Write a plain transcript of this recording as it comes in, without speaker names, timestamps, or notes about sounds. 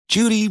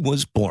Judy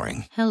was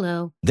boring.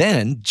 Hello.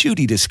 Then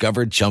Judy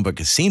discovered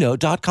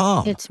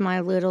ChumbaCasino.com. It's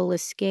my little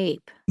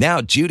escape. Now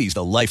Judy's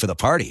the life of the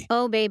party.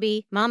 Oh,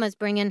 baby, mama's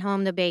bringing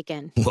home the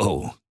bacon.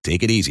 Whoa,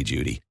 take it easy,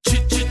 Judy.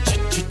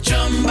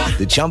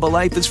 The Chumba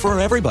life is for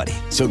everybody.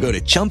 So go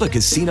to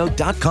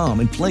ChumbaCasino.com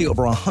and play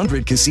over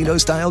 100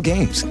 casino-style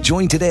games.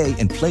 Join today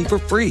and play for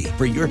free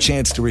for your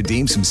chance to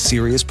redeem some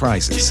serious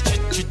prizes.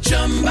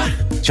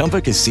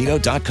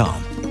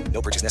 ChumbaCasino.com.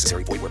 No purchase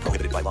necessary. Void where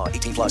prohibited by law.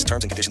 18 plus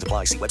terms and conditions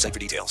apply. See website for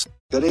details.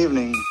 Good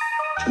evening.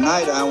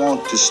 Tonight I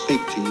want to speak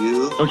to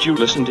you. Don't you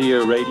listen to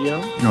your radio?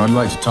 No, I'd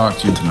like to talk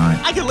to you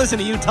tonight. I can listen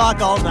to you talk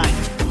all night.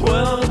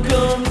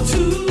 Welcome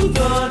to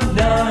the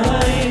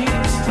night.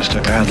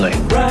 Mr. Bradley.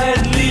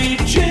 Bradley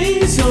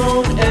J's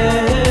on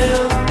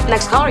air.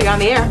 Next caller, you're on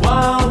the air.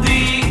 While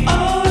the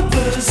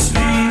others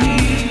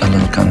sleep. A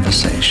little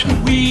conversation.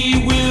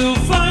 We will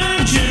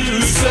find you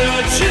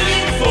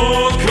searching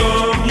for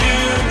communication.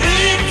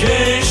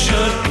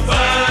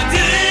 Find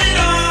it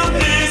on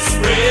this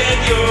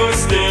radio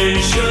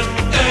station.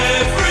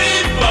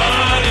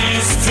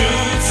 Everybody's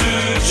tuned to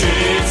J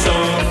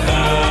Talk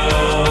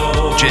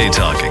now. J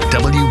Talking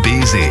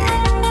WBZ.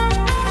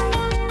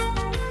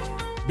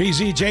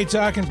 BZ, J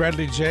Talk, and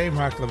Bradley J,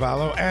 Mark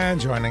Lavallo, and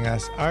joining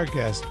us, our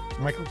guest,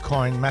 Michael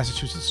Coyne,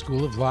 Massachusetts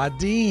School of Law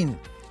Dean.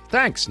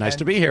 Thanks. Nice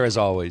to be here, as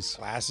always.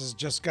 Classes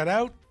just got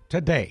out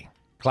today.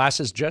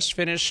 Classes just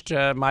finished.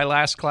 My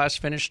last class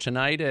finished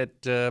tonight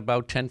at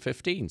about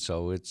 10:15,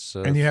 so it's...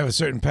 and you have a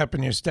certain pep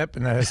in your step,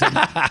 and that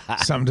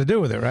has something to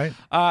do with it, right?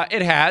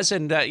 It has,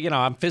 and,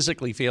 I'm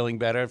physically feeling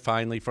better,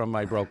 finally, from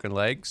my broken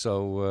leg,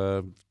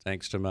 so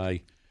thanks to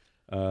my...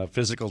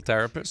 physical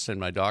therapist and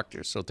my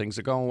doctor, so things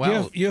are going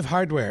well. You have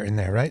hardware in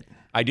there, right?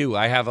 I do.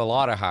 I have a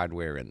lot of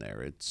hardware in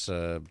there. It's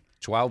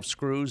 12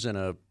 screws and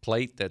a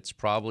plate that's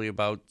probably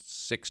about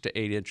 6 to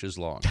 8 inches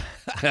long.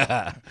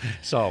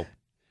 So,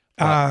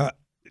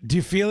 do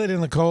you feel it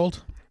in the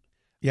cold?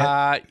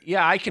 Yeah,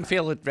 I can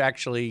feel it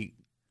actually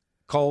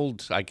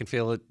cold. I can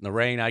feel it in the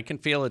rain. I can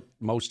feel it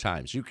most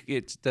times.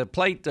 It's the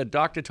plate. The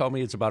doctor told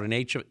me it's about an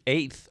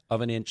eighth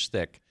of an inch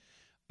thick.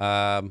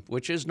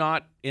 Which is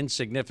not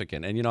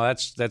insignificant. And,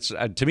 that's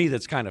to me,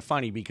 that's kind of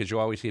funny because you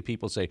always hear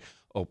people say,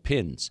 oh,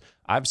 pins.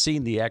 I've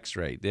seen the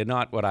x-ray. They're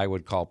not what I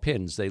would call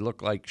pins. They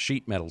look like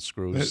sheet metal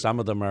screws. Some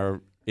of them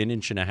are an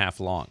inch and a half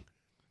long.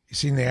 You've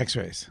seen the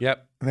x-rays?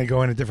 Yep. And they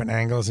go into different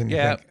angles. And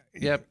yeah,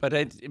 but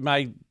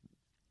my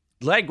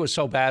leg was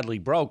so badly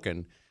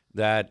broken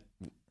that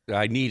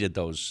I needed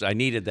those. I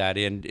needed that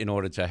in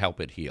order to help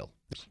it heal.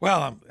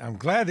 Well, I'm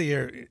glad that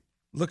you're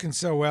looking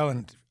so well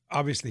and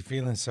obviously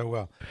feeling so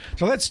well.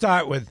 So let's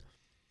start with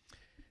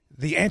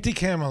the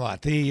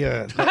anti-Camelot,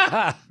 the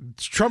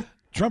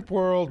Trump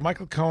world.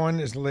 Michael Cohen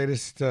is the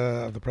latest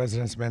of the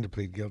president's men to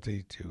plead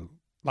guilty to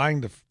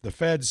lying to the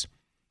feds.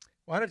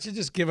 Why don't you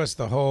just give us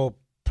the whole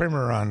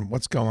primer on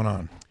what's going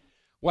on?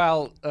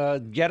 Well,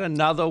 yet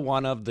another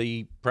one of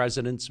the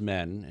president's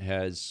men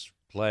has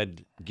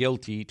pled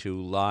guilty to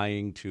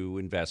lying to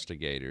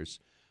investigators.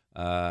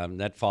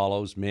 That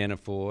follows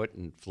Manafort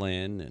and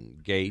Flynn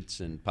and Gates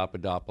and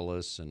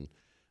Papadopoulos and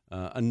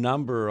a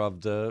number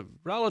of the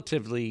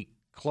relatively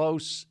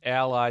close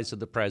allies of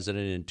the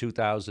president in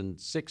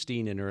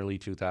 2016 and early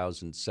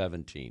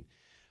 2017.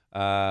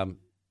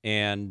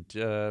 And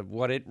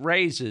what it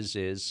raises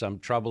is some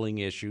troubling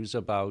issues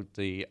about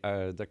the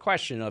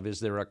question of, is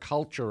there a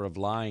culture of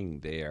lying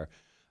there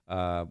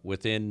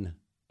within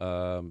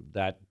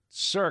that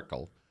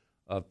circle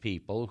of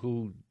people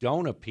who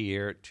don't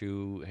appear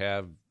to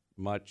have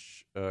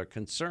much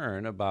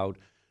concern about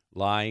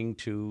lying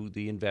to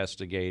the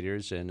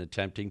investigators and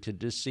attempting to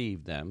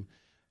deceive them,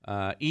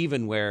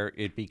 even where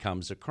it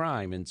becomes a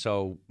crime. And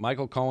so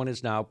Michael Cohen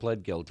has now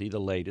pled guilty,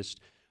 the latest.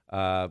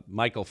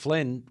 Michael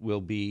Flynn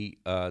will be,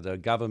 the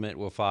government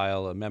will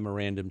file a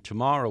memorandum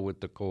tomorrow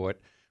with the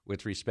court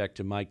with respect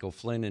to Michael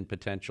Flynn and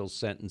potential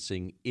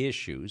sentencing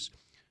issues.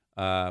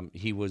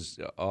 He was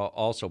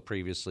also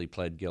previously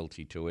pled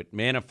guilty to it.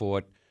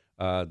 Manafort,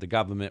 the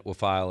government will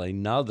file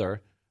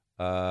another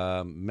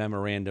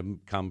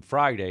memorandum come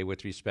Friday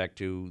with respect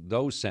to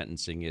those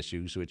sentencing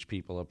issues, which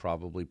people are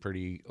probably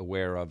pretty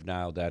aware of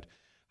now, that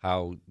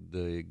how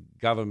the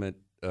government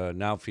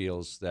now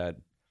feels that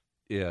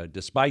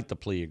despite the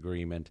plea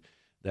agreement,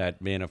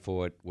 that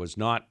Manafort was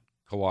not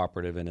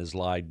cooperative and has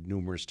lied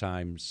numerous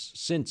times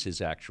since his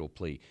actual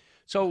plea.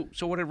 So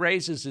what it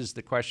raises is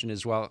the question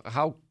is, well,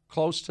 how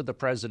close to the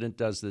president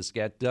does this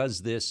get? Does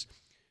this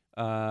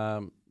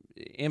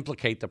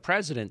implicate the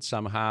president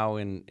somehow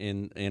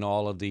in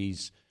all of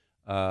these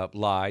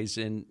lies?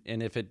 And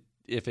if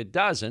it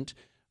doesn't,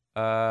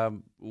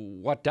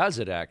 what does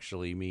it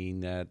actually mean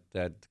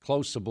that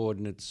close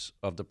subordinates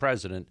of the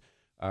president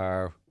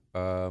are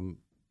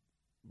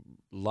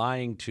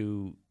lying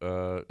to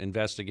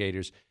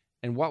investigators?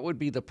 And what would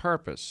be the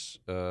purpose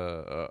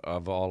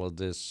of all of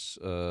this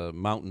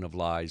mountain of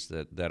lies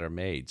that are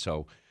made?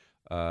 So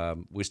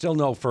we're still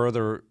no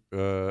further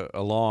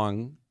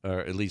along,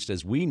 or at least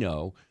as we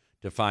know,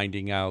 to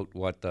finding out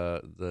what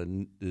the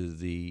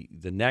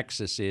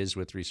nexus is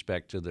with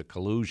respect to the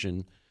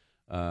collusion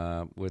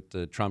with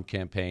the Trump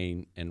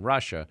campaign in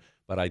Russia.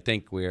 But I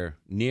think we're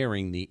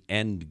nearing the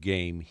end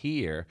game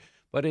here.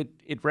 But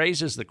it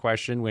raises the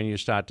question when you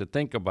start to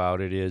think about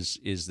it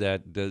is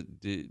that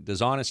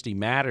does honesty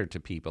matter to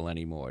people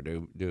anymore?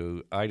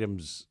 Do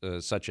items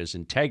such as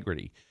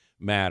integrity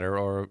matter,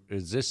 or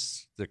is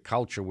this the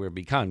culture we're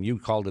becoming? You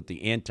called it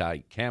the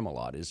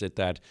anti-Camelot. Is it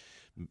that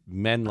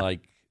men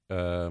like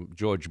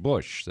George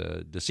Bush,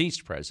 the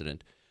deceased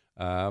president,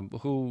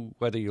 who,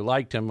 whether you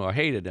liked him or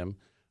hated him,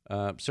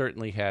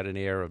 certainly had an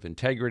air of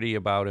integrity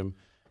about him,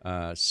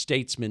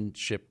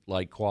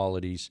 statesmanship-like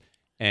qualities,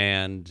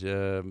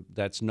 and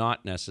that's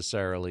not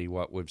necessarily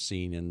what we've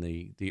seen in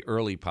the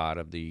early part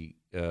of the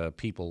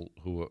people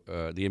who,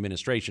 the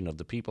administration of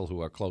the people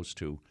who are close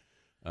to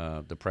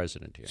the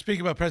president here.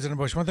 Speaking about President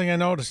Bush, one thing I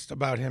noticed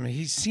about him,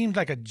 he seemed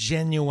like a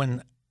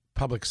genuine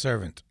public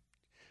servant.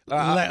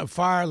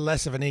 Far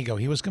less of an ego.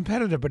 He was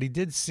competitive, but he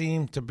did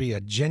seem to be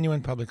a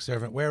genuine public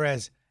servant,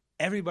 whereas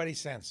everybody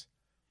since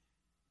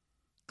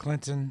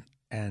Clinton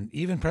and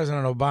even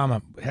President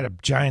Obama had a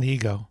giant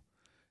ego.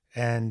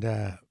 And,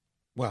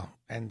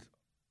 and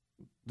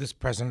this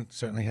president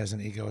certainly has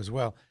an ego as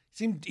well.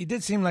 He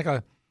did seem like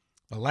the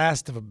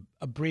last of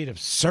a breed of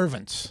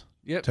servants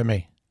to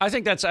me. I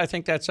think that's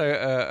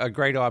a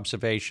great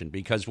observation,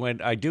 because when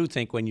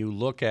you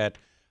look at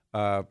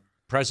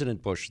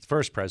President Bush, the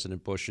first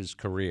President Bush's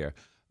career,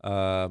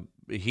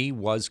 he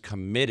was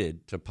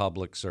committed to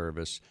public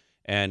service,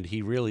 and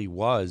he really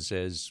was,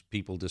 as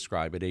people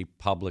describe it, a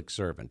public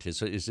servant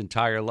his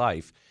entire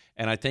life.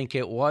 And I think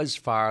it was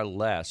far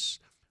less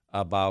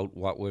about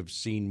what we've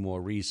seen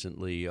more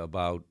recently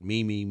about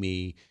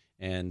me,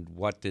 and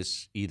what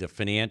this either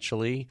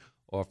financially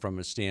or from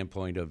a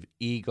standpoint of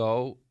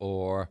ego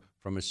or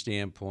from a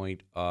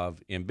standpoint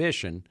of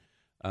ambition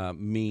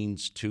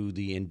means to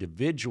the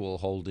individual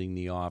holding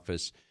the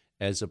office,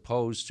 as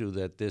opposed to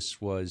that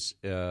this was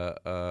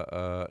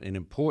an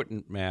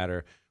important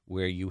matter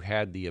where you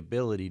had the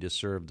ability to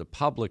serve the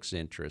public's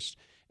interest.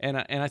 And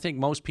I think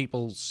most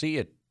people see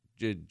it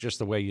just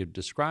the way you've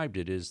described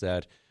it, is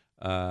that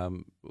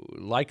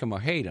like him or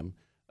hate him,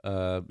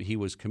 he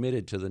was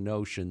committed to the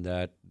notion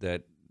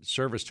that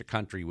service to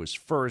country was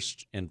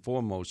first and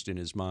foremost in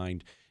his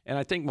mind. And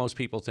I think most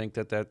people think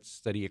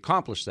that he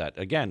accomplished that.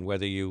 Again,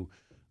 whether you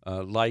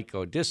like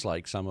or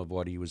dislike some of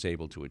what he was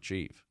able to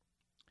achieve.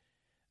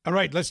 All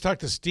right, let's talk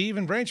to Steve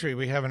in Braintree.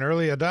 We have an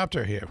early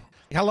adopter here.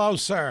 Hello,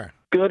 sir.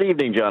 Good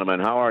evening, gentlemen.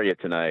 How are you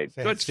tonight?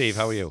 Good, Steve.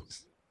 How are you?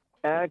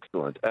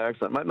 Excellent.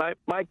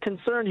 My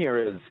concern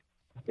here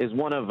is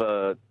one of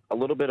a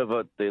little bit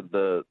of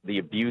the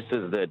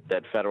abuses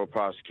that federal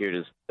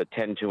prosecutors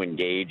tend to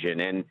engage in.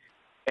 And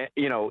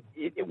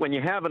when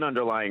you have an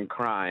underlying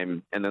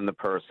crime and then the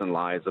person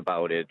lies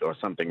about it or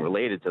something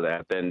related to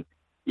that, then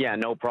yeah,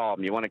 no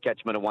problem. You want to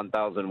catch them in a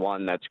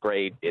 1001, that's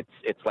great.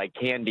 It's like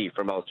candy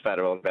for most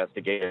federal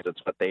investigators.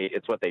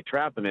 It's what they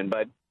trap them in.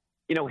 But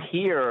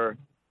here,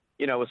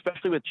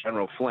 especially with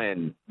General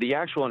Flynn, the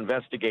actual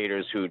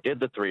investigators who did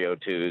the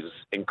 302s,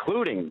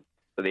 including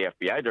the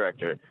FBI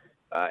director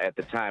at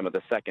the time of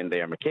the second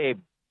there, McCabe,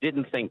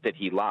 didn't think that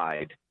he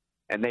lied,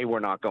 and they were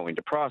not going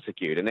to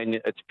prosecute. And then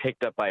it's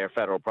picked up by a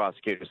federal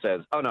prosecutor who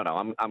says, oh, no,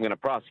 I'm going to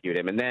prosecute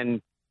him. And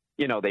then,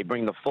 they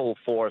bring the full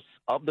force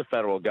of the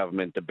federal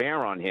government to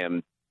bear on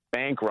him,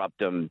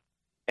 bankrupt him,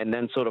 and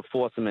then sort of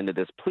force him into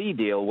this plea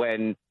deal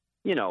when,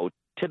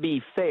 to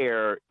be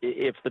fair,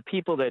 if the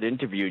people that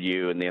interviewed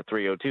you in their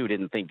 302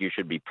 didn't think you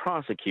should be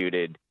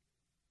prosecuted,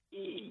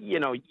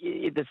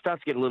 it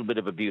starts to get a little bit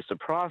of abusive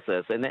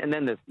process. And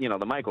then this,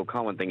 the Michael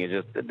Cohen thing is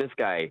just, this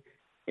guy,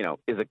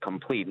 is a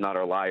complete and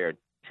utter liar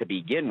to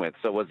begin with.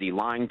 So was he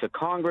lying to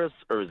Congress,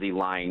 or is he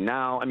lying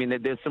now? I mean,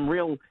 there's some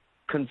real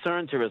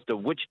concerns here as to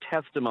which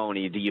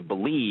testimony do you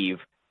believe,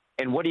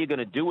 and what are you going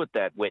to do with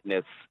that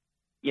witness,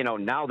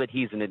 now that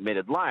he's an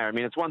admitted liar? I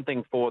mean, it's one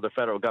thing for the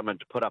federal government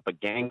to put up a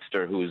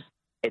gangster who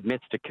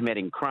admits to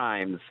committing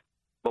crimes,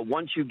 but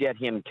once you get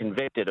him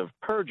convicted of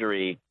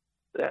perjury,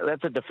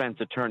 that's a defense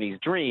attorney's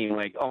dream.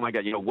 Like, oh my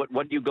God, what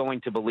are you going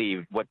to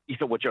believe? What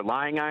your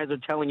lying eyes are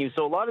telling you?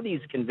 So a lot of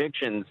these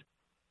convictions,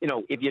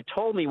 if you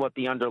told me what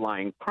the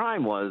underlying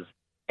crime was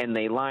and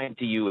they lied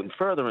to you in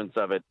furtherance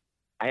of it,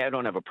 I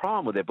don't have a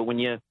problem with it. But when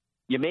you're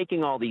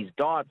making all these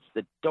dots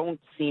that don't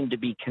seem to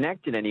be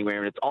connected anywhere,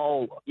 and it's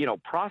all,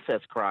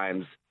 process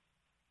crimes,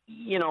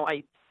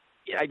 I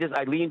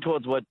lean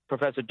towards what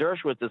Professor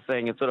Dershowitz is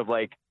saying. It's sort of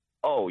like,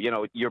 oh,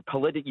 you're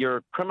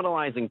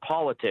criminalizing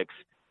politics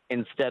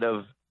instead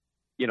of,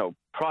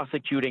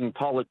 prosecuting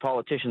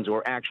politicians who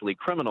are actually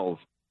criminals.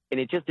 And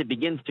it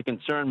begins to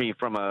concern me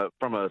from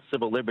a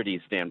civil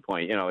liberties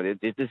standpoint.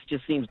 This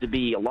just seems to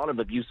be a lot of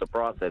abuse of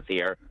process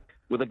here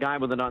with a guy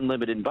with an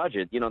unlimited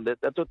budget.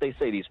 That's what they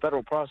say. These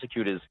federal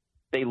prosecutors,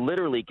 they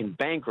literally can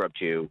bankrupt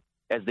you,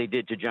 as they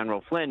did to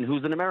General Flynn,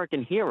 who's an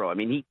American hero. I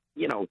mean,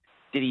 was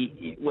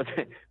he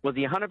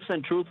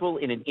 100% truthful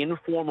in an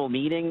informal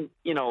meeting?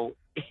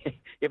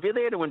 If you're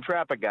there to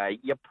entrap a guy,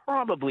 you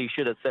probably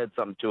should have said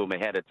something to him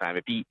ahead of time.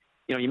 If he,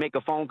 you make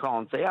a phone call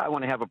and say, I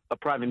want to have a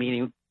private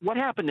meeting. What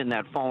happened in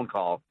that phone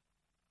call?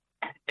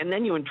 and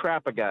then you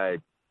entrap a guy.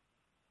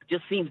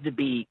 Just seems to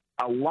be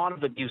a lot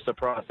of abuse of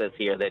process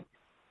here that,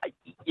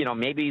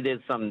 maybe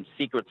there's some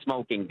secret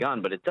smoking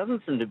gun, but it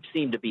doesn't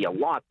seem to be a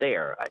lot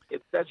there.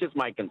 That's just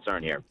my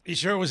concern here. You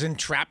sure it was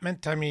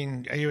entrapment? I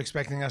mean, are you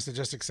expecting us to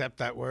just accept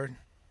that word?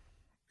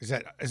 Is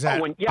that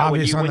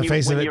obvious on the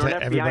face of it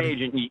to everybody?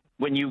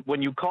 When you're an FBI agent,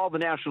 when you call the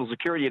National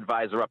Security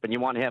Advisor up and you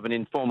want to have an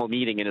informal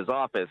meeting in his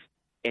office,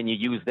 and you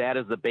use that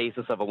as the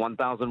basis of a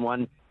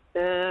 1001,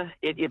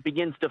 it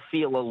begins to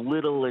feel a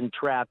little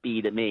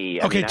entrappy to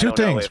me. Okay, two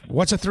things.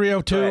 What's a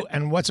 302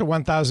 and what's a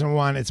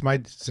 1001?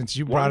 Since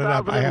you brought it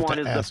up, I have to ask. 1001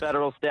 is the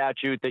federal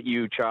statute that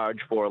you charge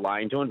for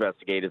lying to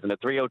investigators, and a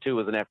 302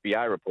 is an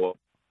FBI report.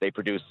 They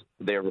produce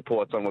their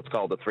reports on what's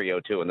called a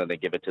 302, and then they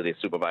give it to the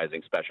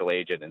supervising special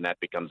agent, and that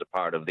becomes a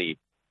part of the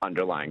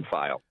underlying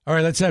file. All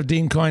right, let's have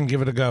Dean Coyne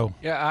give it a go.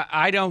 Yeah,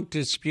 I don't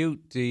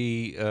dispute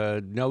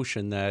the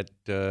notion that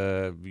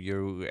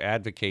you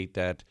advocate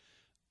that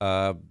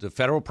the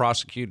federal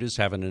prosecutors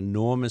have an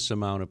enormous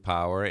amount of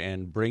power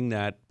and bring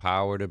that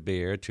power to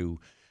bear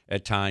to,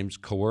 at times,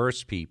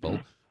 coerce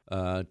people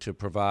to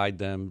provide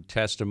them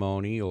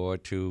testimony or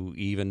to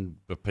even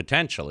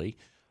potentially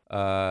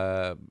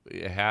have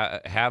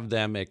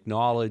them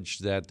acknowledge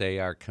that they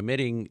are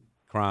committing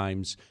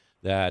crimes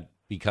that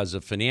because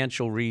of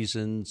financial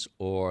reasons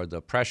or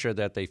the pressure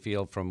that they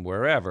feel from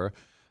wherever,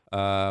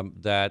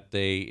 that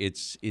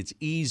it's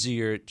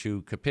easier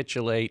to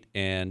capitulate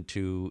and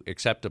to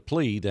accept a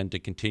plea than to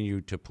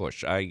continue to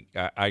push. I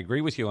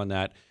agree with you on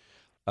that.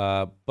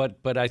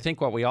 But I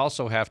think what we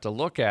also have to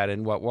look at,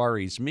 and what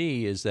worries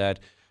me, is that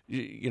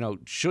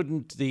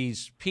shouldn't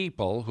these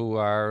people who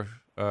are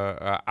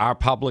our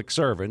public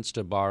servants,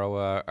 to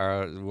borrow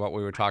what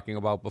we were talking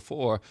about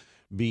before,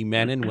 be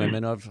men and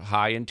women of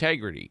high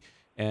integrity?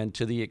 And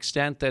to the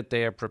extent that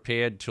they are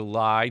prepared to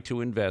lie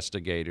to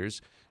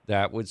investigators,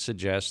 that would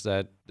suggest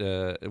that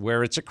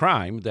where it's a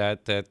crime,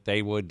 that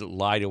they would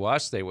lie to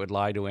us, they would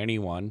lie to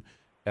anyone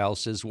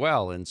else as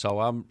well. And so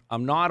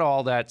I'm not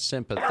all that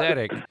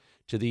sympathetic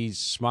to these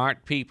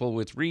smart people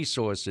with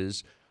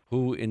resources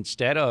who,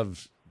 instead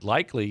of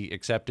likely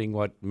accepting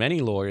what many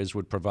lawyers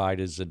would provide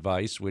as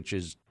advice, which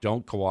is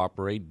don't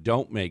cooperate,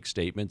 don't make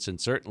statements, and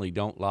certainly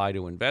don't lie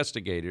to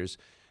investigators,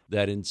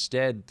 that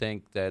instead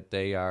think that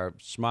they are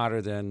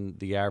smarter than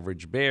the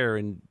average bear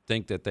and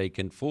think that they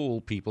can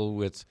fool people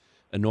with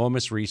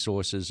enormous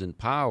resources and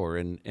power.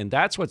 And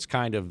that's what's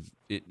kind of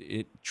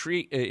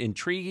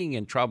intriguing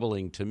and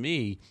troubling to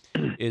me,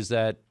 is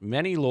that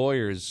many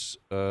lawyers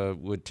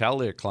would tell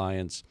their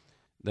clients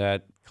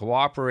that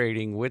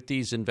cooperating with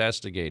these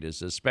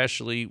investigators,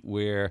 especially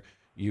where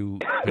you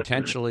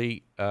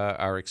potentially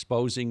are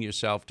exposing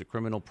yourself to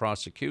criminal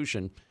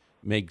prosecution,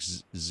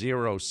 makes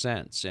zero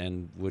sense,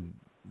 and would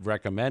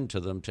recommend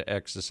to them to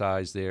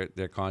exercise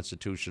their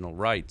constitutional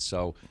rights.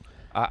 So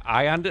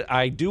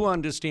I do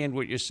understand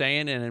what you're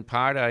saying, and in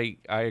part I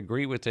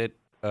agree with it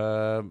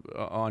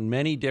on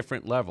many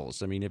different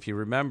levels. I mean, if you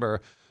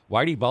remember,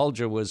 Whitey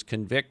Bulger was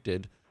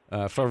convicted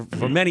for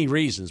many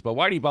reasons, but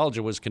Whitey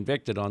Bulger was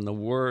convicted on the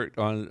word,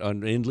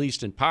 on at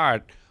least in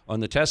part,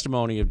 on the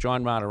testimony of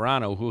John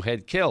Martirano, who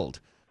had killed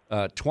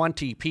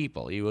 20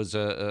 people. He was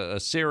a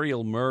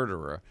serial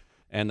murderer,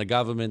 and the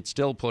government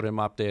still put him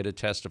up there to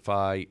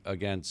testify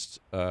against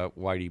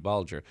Whitey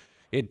Bulger.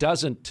 It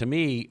doesn't, to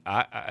me,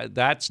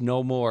 that's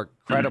no more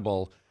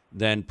credible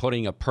than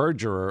putting a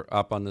perjurer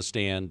up on the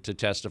stand to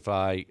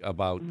testify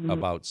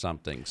about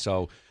something.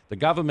 So the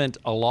government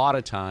a lot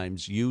of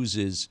times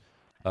uses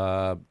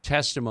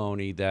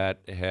testimony that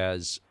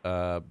has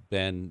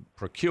been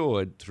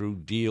procured through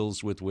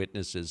deals with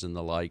witnesses and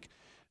the like.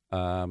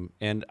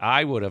 And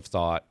I would have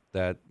thought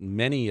that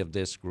many of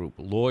this group,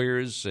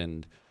 lawyers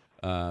and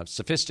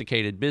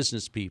sophisticated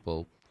business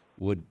people,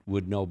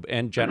 would know,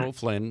 and General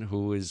Flynn,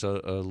 who is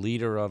a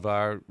leader of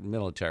our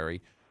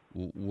military,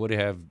 would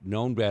have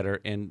known better.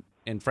 And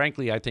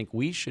frankly, I think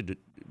we should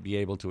be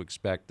able to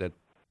expect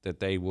that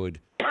they would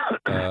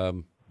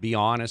be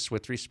honest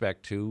with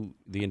respect to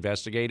the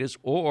investigators,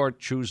 or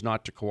choose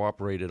not to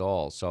cooperate at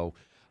all. So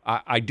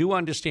I do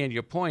understand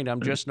your point.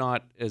 I'm just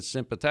not as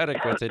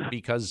sympathetic with it,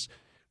 because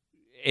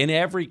in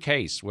every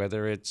case,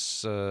 whether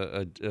it's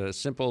a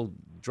simple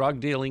drug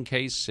dealing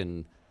case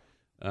in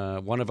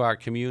one of our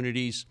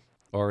communities,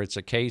 or it's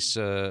a case,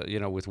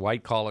 with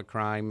white collar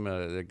crime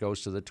that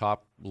goes to the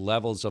top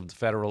levels of the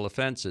federal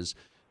offenses,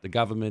 the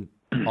government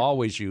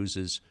always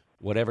uses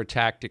whatever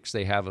tactics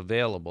they have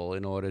available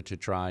in order to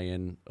try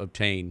and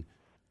obtain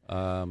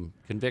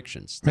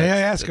convictions. May I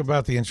ask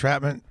about the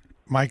entrapment,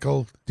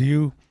 Michael?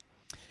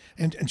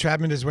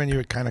 Entrapment is when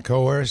you're kind of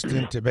coerced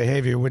into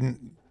behavior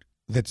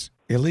that's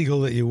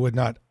illegal, that you would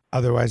not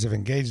otherwise have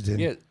engaged in.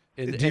 Yeah.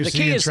 And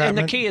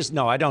the key is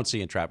no, I don't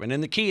see entrapment.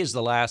 And the key is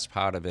the last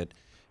part of it,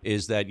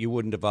 is that you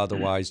wouldn't have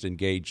otherwise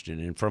engaged in.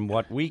 And from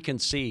what we can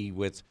see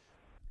with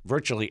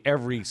virtually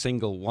every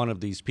single one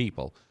of these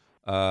people,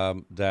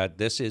 that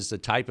this is the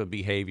type of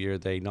behavior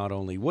they not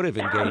only would have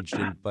engaged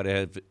in, but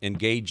have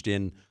engaged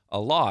in a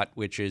lot,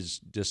 which is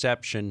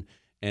deception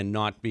and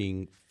not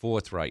being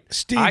forthright.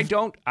 Steve,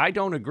 I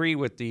don't agree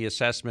with the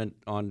assessment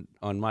on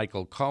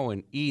Michael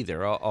Cohen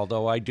either.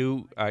 Although I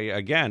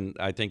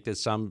think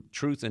there's some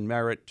truth and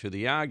merit to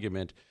the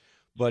argument.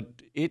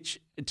 But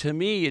to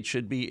me, it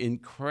should be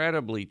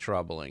incredibly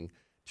troubling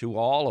to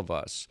all of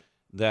us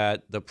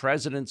that the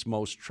president's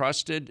most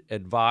trusted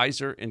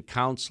advisor and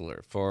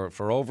counselor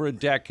for over a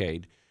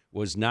decade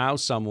was now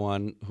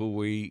someone who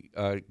we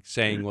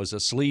saying was a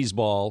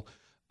sleazeball,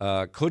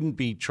 couldn't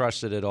be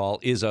trusted at all,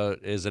 is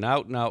an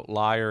out-and-out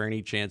liar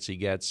any chance he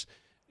gets.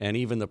 And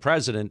even the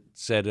president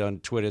said on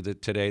Twitter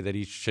today that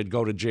he should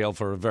go to jail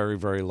for a very,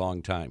 very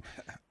long time.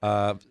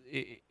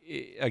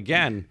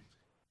 Again,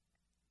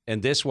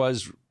 and this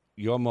was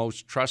your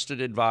most trusted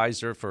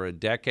advisor for a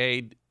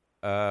decade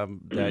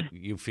that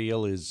you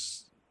feel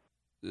is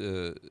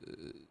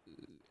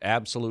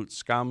absolute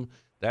scum.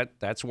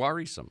 That's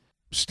worrisome.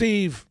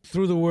 Steve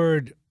threw the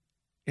word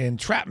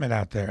entrapment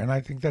out there, and I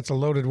think that's a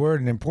loaded word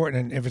and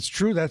important. And if it's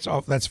true, that's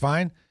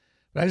fine.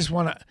 But I just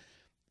want to,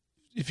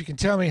 if you can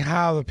tell me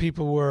how the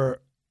people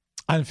were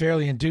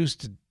unfairly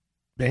induced to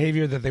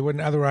behavior that they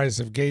wouldn't otherwise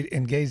have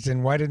engaged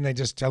in, why didn't they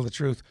just tell the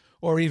truth?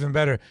 Or even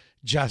better,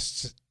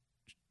 just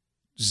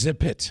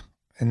zip it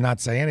and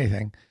not say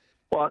anything?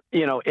 Well,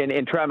 and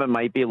entrapment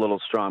might be a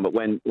little strong, but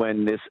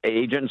when this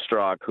Agent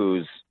Strzok,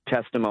 whose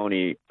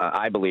testimony,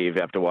 I believe,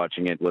 after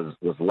watching it, was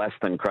less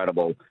than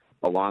credible,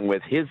 along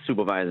with his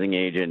supervising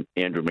agent,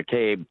 Andrew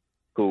McCabe,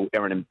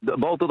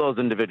 both of those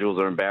individuals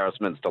are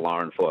embarrassments to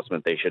law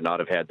enforcement. They should not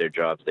have had their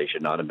jobs. They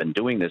should not have been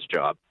doing this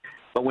job.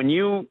 But when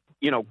you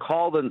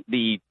call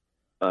the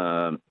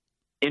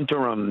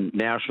interim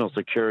national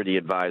security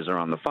advisor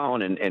on the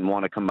phone and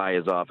want to come by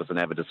his office and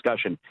have a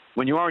discussion,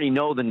 when you already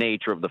know the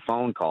nature of the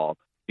phone call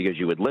because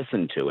you would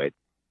listen to it,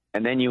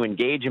 and then you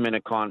engage him in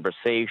a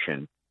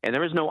conversation, and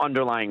there is no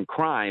underlying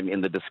crime in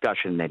the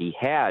discussion that he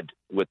had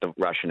with the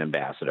Russian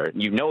ambassador.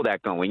 You know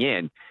that going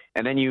in.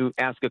 And then you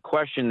ask a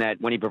question that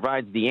when he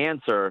provides the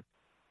answer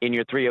in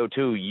your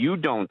 302, you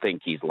don't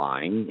think he's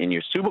lying, and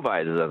your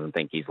supervisor doesn't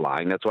think he's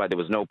lying. That's why there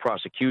was no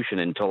prosecution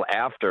until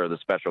after the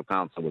special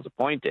counsel was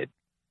appointed.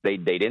 They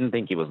didn't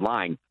think he was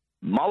lying.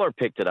 Mueller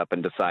picked it up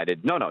and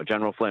decided, no,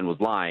 General Flynn was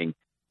lying,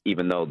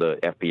 even though the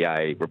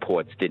FBI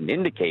reports didn't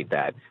indicate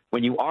that.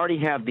 When you already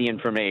have the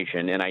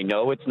information, and I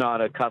know it's not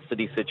a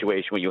custody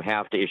situation where you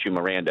have to issue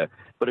Miranda,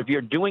 but if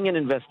you're doing an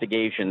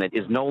investigation that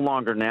is no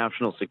longer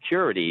national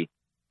security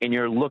and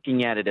you're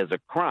looking at it as a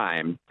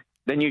crime,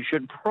 then you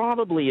should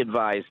probably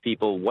advise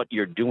people what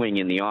you're doing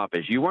in the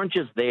office. You weren't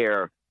just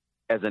there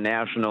as a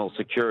national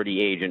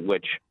security agent,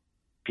 which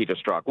Peter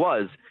Strzok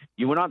was.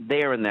 You were not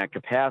there in that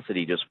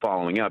capacity just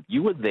following up.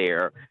 You were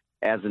there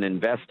as an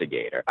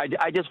investigator.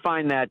 I just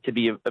find that to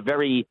be a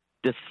very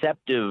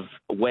deceptive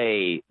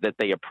way that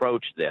they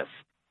approach this,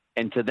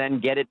 and to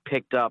then get it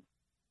picked up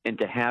and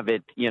to have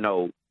it,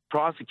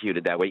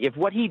 prosecuted that way. If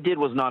what he did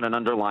was not an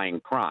underlying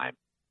crime,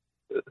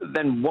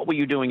 then what were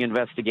you doing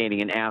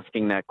investigating and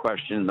asking that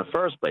question in the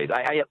first place?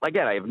 I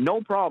have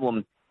no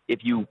problem if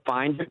you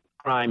find a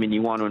crime and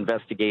you want to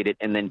investigate it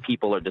and then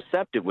people are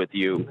deceptive with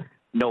you,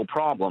 no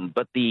problem.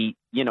 But you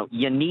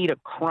need a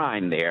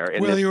crime there.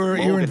 Well, you were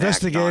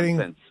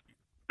investigating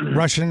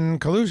Russian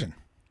collusion.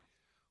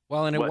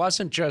 Well, and it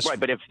wasn't just right,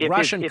 but if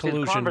Russian his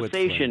collusion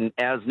conversation with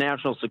as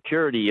national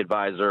security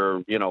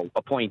advisor,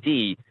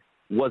 appointee,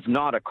 was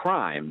not a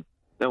crime,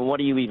 then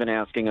what are you even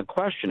asking a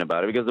question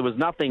about it? Because there was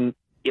nothing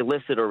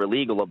illicit or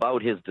illegal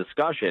about his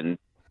discussion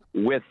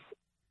with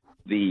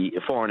the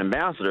foreign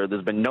ambassador.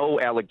 There's been no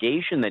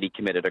allegation that he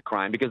committed a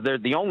crime because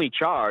the only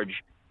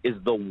charge is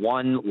the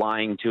one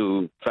lying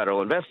to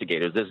federal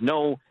investigators. There's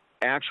no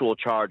actual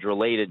charge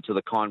related to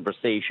the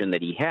conversation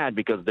that he had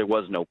because there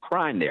was no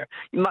crime there.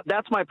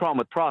 That's my problem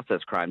with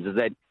process crimes, is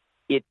that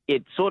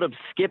it sort of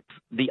skips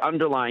the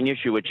underlying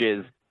issue, which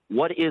is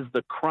what is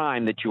the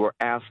crime that you are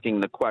asking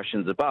the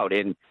questions about?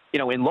 And,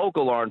 in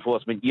local law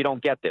enforcement, you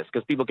don't get this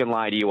because people can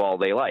lie to you all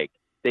they like.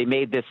 They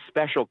made this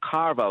special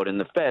carve out in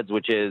the feds,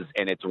 which is,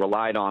 and it's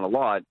relied on a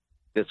lot,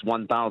 this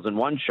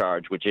 1001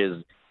 charge, which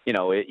is,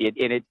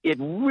 it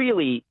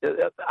really,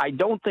 I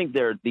don't think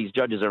these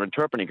judges are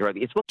interpreting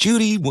correctly.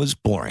 Judy was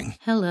boring.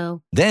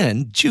 Hello.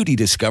 Then Judy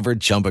discovered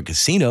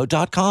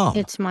ChumbaCasino.com.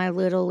 It's my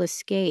little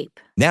escape.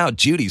 Now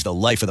Judy's the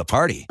life of the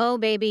party. Oh,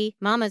 baby,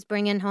 mama's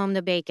bringing home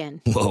the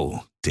bacon.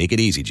 Whoa, take it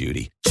easy,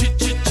 Judy.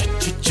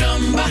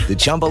 The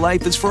Chumba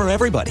life is for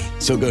everybody.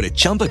 So go to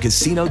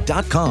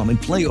ChumbaCasino.com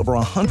and play over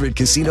 100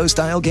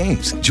 casino-style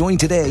games. Join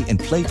today and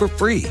play for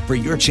free for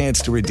your chance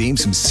to redeem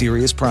some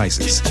serious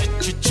prizes.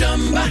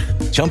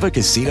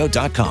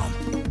 ChumbaCasino.com.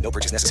 No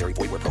purchase necessary.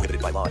 Void where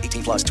prohibited by law.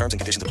 18 plus terms and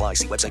conditions apply.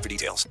 See website for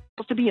details. It's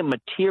supposed to be a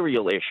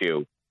material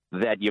issue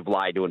that you've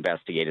lied to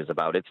investigators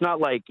about. It's not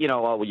like, you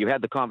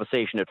had the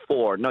conversation at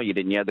 4. No, you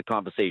didn't. You had the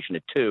conversation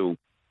at 2.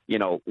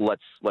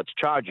 Let's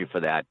charge you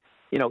for that.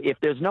 If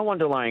there's no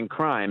underlying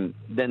crime,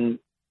 then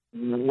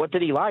what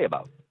did he lie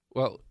about?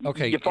 Well,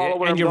 okay. You follow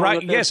what and I'm you're going right.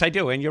 with this? Yes, I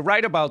do. And you're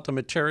right about the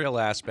material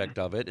aspect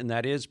of it, and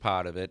that is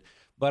part of it.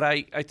 But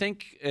I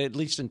think, at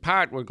least in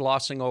part, we're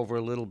glossing over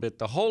a little bit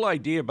the whole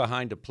idea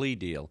behind a plea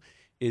deal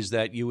is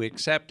that you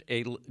accept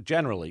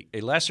generally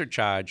a lesser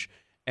charge,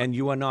 and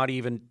you are not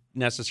even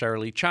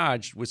necessarily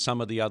charged with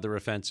some of the other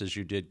offenses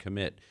you did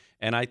commit.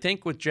 And I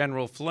think with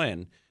General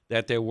Flynn,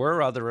 that there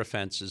were other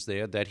offenses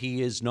there that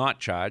he is not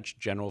charged.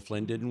 General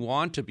Flynn didn't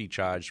want to be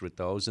charged with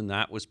those, and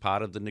that was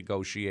part of the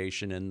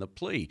negotiation and the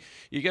plea.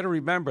 You got to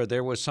remember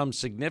there were some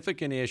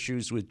significant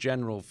issues with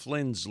General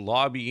Flynn's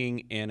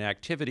lobbying and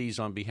activities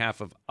on behalf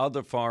of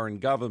other foreign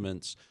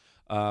governments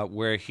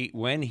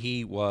when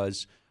he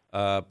was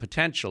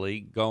potentially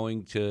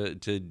going to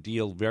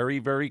deal very,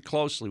 very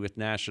closely with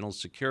national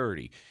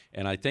security.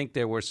 And I think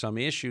there were some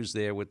issues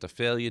there with the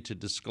failure to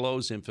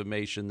disclose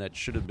information that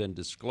should have been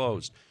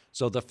disclosed.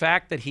 So the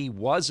fact that he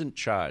wasn't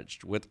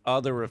charged with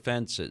other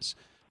offenses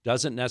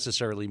doesn't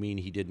necessarily mean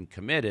he didn't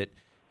commit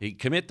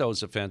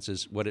those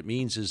offenses. What it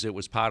means is it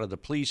was part of the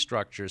plea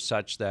structure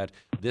such that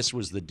this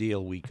was the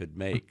deal we could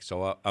make.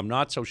 So I'm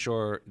not so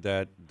sure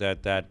that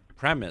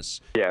premise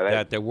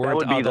that there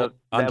weren't other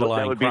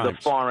underlying that would crimes.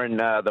 be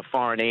the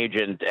Foreign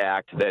Agent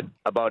Act that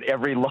about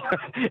every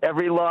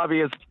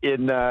lobbyist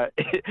in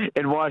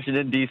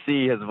Washington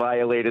D.C. has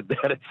violated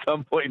that at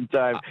some point in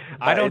time.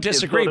 I don't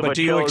disagree, but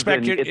do you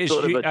expect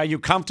are you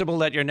comfortable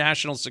that your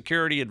national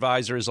security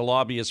advisor is a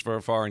lobbyist for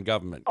a foreign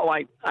government? Oh,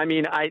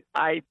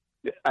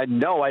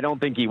 no, I don't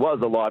think he was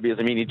a lobbyist.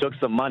 I mean, he took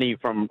some money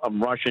from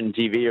Russian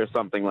TV or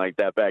something like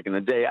that back in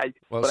the day.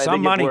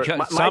 Some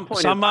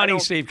money,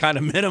 Steve, kind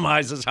of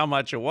minimizes how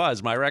much it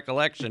was. My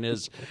recollection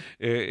is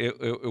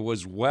it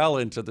was well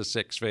into the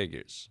six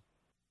figures.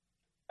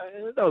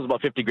 That was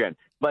about $50,000.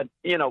 But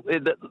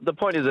the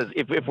point is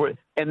if we're,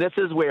 and this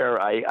is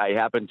where I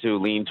happen to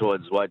lean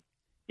towards what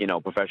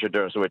Professor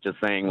Dershowitz is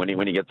saying when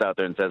he gets out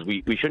there and says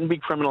we shouldn't be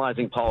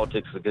criminalizing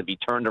politics. It could be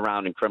turned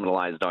around and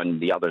criminalized on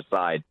the other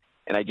side.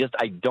 And I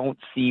don't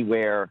see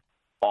where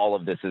all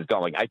of this is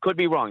going. I could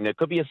be wrong. There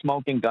could be a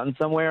smoking gun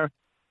somewhere.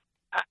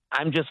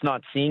 I'm just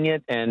not seeing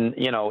it. And,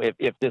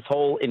 if this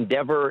whole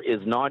endeavor is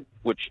not,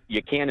 which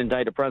you can't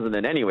indict a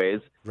president anyways.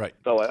 Right.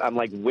 So I'm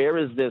like, where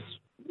is this?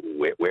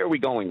 Where are we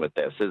going with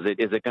this? Is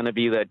it going to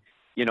be that,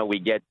 we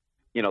get,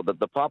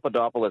 the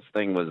Papadopoulos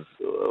thing was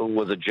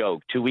a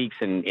joke. 2 weeks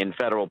in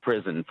federal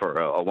prison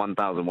for a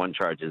 1001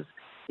 charges.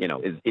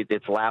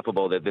 It's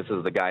laughable that this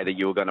is the guy that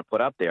you were going to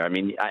put up there. I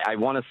mean, I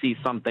want to see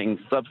something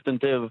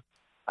substantive.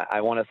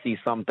 I want to see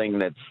something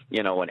that's,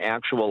 an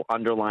actual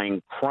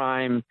underlying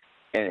crime.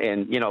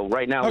 And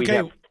right now we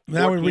have.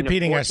 Now we're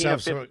repeating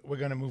ourselves, so we're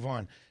going to move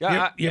on.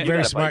 You're a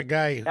very smart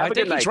guy. I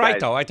think he's right,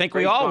 though. I think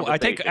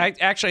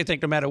I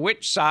think no matter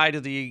which side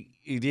of the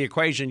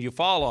equation you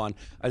fall on,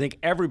 I think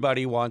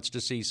everybody wants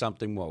to see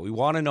something more. We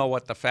want to know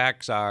what the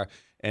facts are.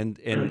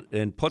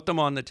 And put them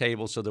on the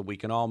table so that we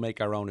can all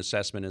make our own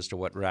assessment as to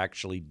what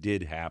actually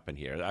did happen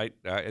here.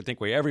 I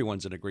think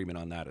everyone's in agreement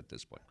on that at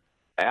this point.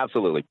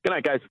 Absolutely. Good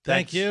night, guys.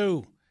 Thank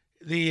you.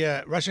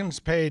 The Russians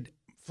paid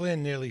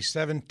Flynn nearly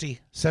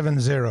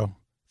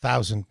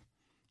 $70,000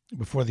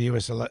 before the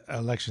U.S.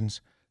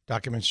 elections,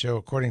 documents show,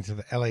 according to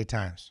the L.A.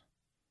 Times.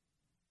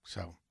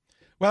 So,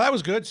 well, that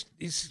was good.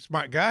 He's a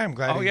smart guy. I'm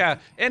glad. Oh, yeah.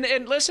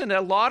 And listen,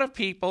 a lot of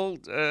people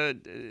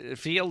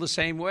feel the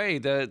same way.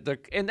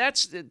 And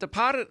that's the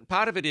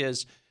part of it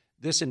is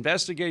this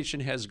investigation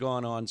has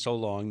gone on so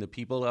long. The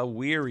people are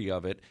weary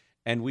of it.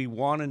 And we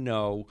want to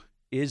know,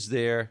 is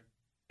there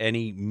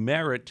any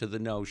merit to the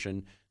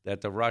notion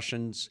that the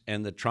Russians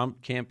and the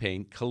Trump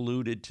campaign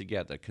colluded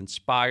together,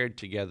 conspired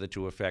together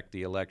to affect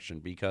the election?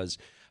 Because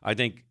I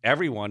think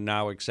everyone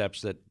now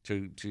accepts that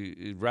to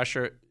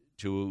Russia,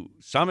 to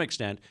some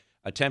extent,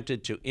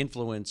 attempted to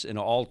influence and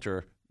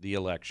alter the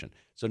election.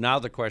 So now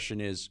the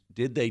question is,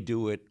 did they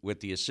do it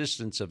with the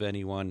assistance of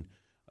anyone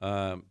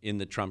in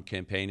the Trump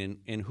campaign,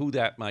 and who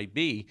that might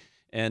be?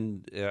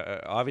 And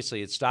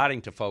obviously it's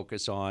starting to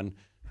focus on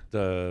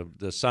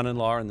the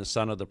son-in-law and the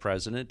son of the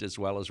president, as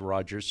well as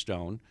Roger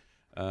Stone.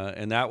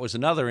 And that was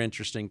another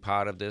interesting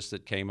part of this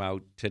that came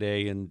out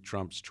today in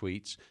Trump's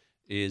tweets,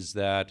 is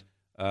that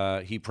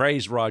he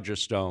praised Roger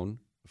Stone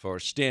for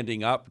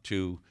standing up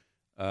to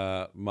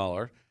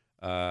Mueller,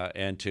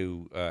 and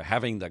to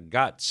having the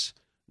guts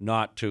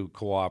not to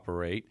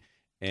cooperate.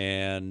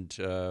 And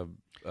the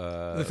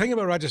thing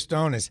about Roger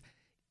Stone is,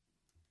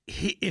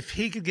 if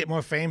he could get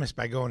more famous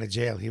by going to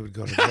jail, he would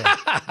go to jail.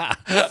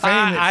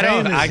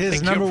 Fame is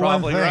his number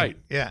one thing. Right.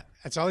 Yeah,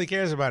 that's all he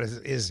cares about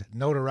is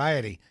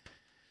notoriety.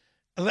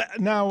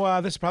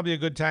 Now, this is probably a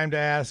good time to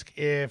ask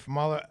if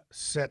Mueller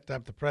set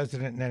up the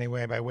president in any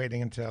way by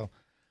waiting until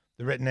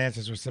the written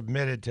answers were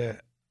submitted to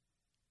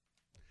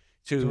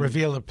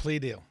reveal the plea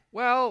deal.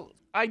 Well,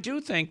 I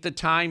do think the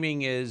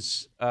timing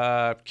is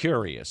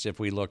curious if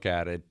we look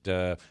at it.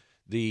 The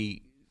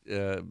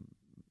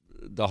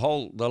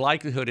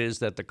likelihood is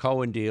that the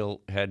Cohen deal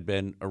had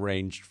been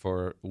arranged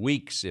for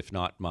weeks, if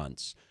not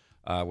months,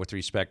 with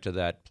respect to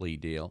that plea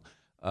deal.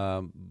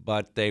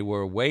 But they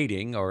were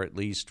waiting, or at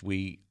least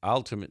we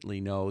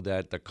ultimately know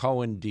that the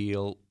Cohen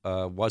deal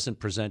wasn't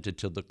presented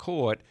to the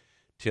court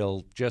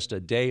till just a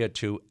day or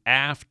two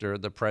after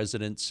the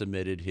president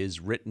submitted his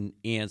written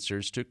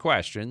answers to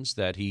questions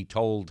that he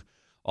told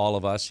all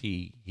of us.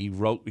 He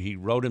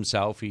wrote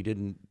himself. He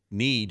didn't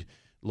need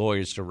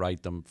lawyers to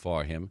write them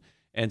for him.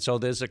 And so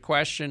there's a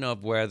question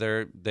of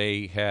whether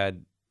they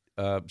had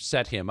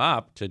set him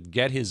up to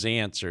get his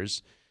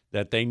answers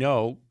that they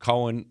know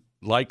Cohen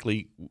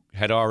likely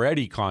had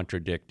already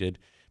contradicted,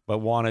 but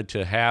wanted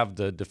to have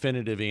the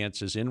definitive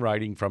answers in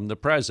writing from the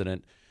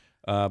president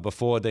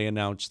before they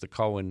announced the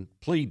Cohen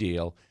plea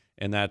deal.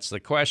 And that's the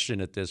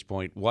question at this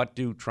point. What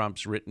do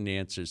Trump's written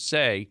answers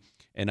say?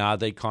 And are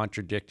they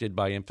contradicted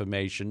by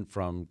information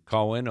from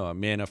Cohen or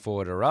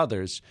Manafort or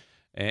others?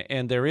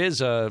 And there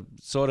is a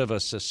sort of a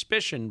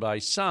suspicion by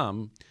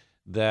some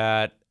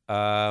that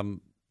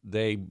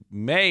they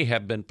may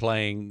have been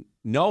playing,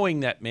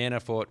 knowing that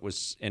Manafort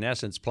was, in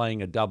essence,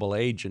 playing a double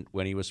agent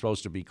when he was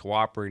supposed to be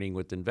cooperating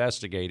with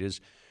investigators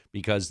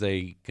because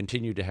they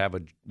continue to have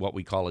what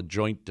we call a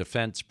joint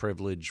defense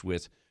privilege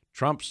with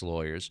Trump's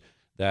lawyers,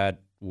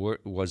 that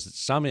was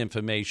some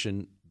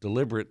information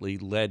deliberately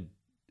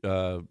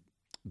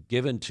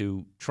given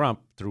to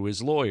Trump through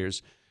his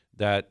lawyers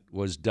that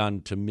was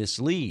done to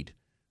mislead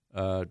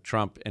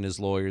Trump and his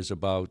lawyers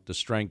about the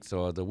strength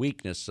or the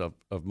weakness of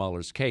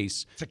Mueller's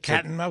case. It's a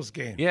cat and mouse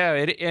game. Yeah,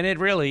 it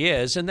really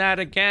is. And that,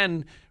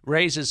 again,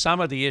 raises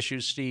some of the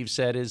issues Steve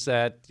said, is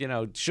that,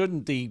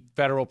 shouldn't the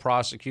federal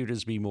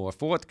prosecutors be more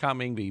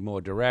forthcoming, be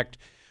more direct?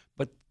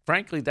 But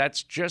frankly,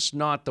 that's just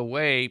not the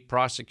way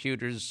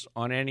prosecutors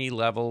on any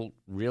level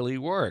really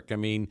work. I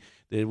mean,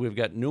 we've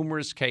got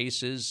numerous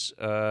cases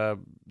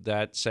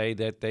that say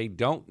that they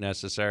don't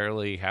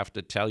necessarily have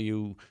to tell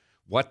you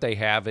what they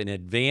have in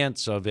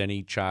advance of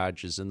any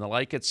charges and the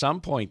like. At some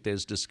point,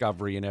 there's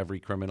discovery in every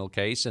criminal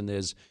case, and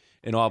there's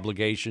an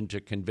obligation to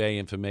convey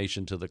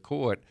information to the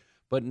court,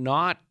 but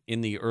not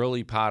in the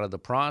early part of the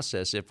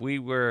process. If we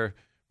were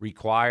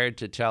required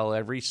to tell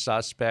every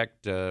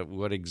suspect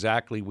what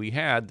exactly we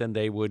had, then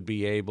they would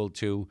be able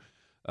to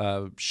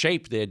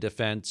shape their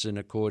defense in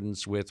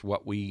accordance with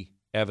what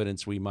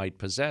evidence we might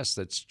possess.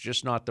 That's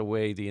just not the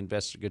way the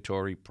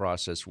investigatory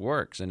process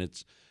works, and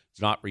it's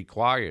not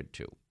required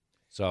to.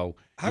 So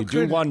you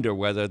do wonder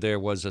whether there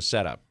was a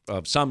setup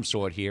of some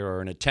sort here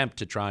or an attempt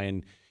to try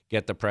and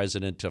get the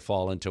president to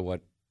fall into what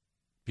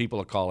people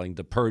are calling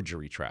the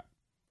perjury trap.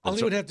 All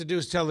he would have to do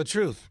is tell the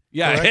truth.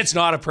 Yeah, correct? It's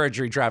not a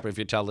perjury trap if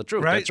you tell the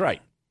truth. Right? That's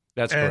right.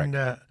 That's correct.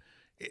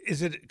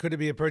 And could it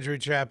be a perjury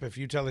trap if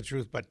you tell the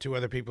truth but two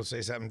other people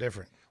say something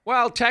different?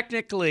 Well,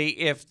 technically,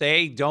 if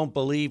they don't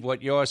believe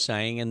what you're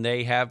saying and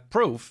they have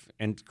proof,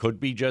 and could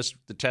be just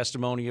the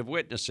testimony of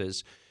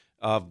witnesses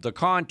of the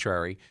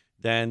contrary,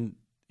 then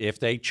if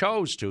they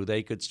chose to,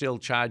 they could still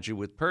charge you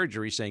with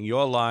perjury, saying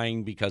you're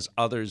lying because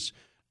others,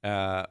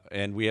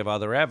 and we have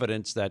other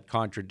evidence that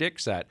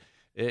contradicts that.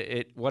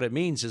 What it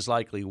means is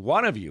likely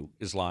one of you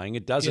is lying.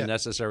 It doesn't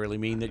necessarily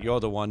mean that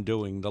you're the one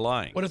doing the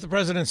lying. What if the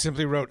president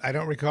simply wrote, "I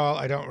don't recall,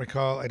 I don't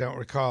recall, I don't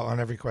recall" on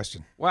every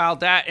question? Well,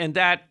 that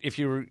if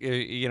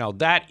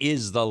that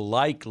is the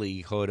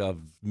likelihood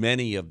of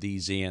many of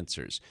these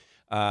answers.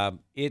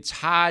 It's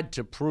hard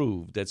to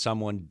prove that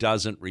someone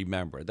doesn't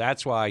remember.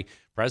 That's why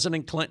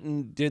President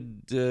Clinton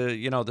did,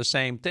 the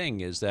same thing,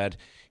 is that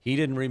he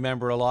didn't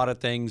remember a lot of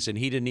things, and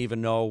he didn't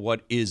even know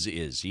what is.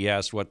 He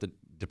asked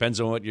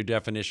depends on what your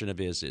definition of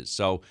is.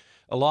 So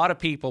a lot of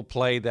people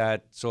play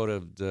that sort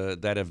of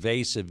that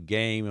evasive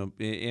game,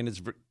 and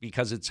it's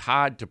because it's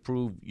hard to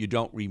prove you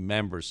don't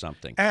remember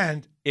something.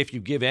 And if you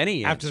give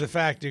any answer, after the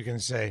fact, you can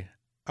say,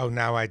 "Oh,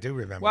 now I do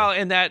remember."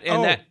 Well,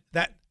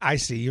 that I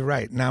see. You're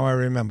right. Now I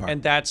remember.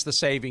 And that's the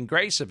saving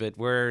grace of it,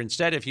 where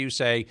instead if you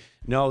say,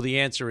 no, the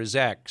answer is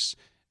X,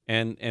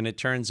 and it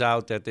turns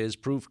out that there's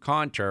proof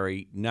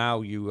contrary, now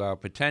you are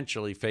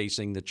potentially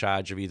facing the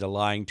charge of either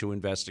lying to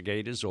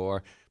investigators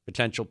or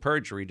potential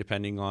perjury,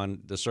 depending on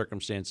the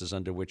circumstances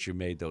under which you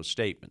made those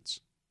statements.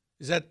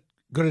 Is that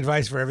good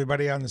advice for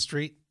everybody on the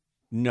street?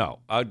 No.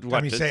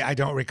 Say, "I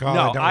don't recall."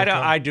 No,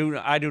 I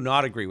do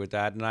not agree with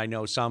that, and I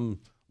know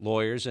some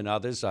lawyers and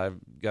others. I've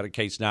got a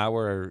case now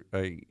where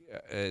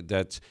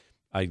that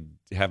I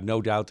have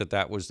no doubt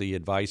that was the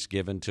advice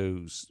given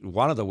to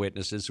one of the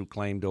witnesses who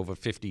claimed over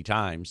 50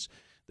 times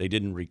they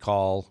didn't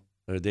recall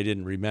or they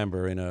didn't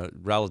remember in a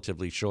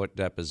relatively short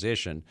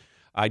deposition.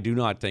 I do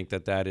not think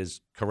that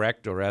is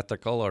correct or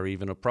ethical or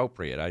even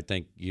appropriate. I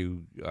think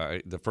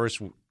the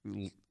first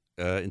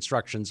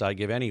instructions I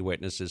give any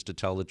witness is to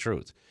tell the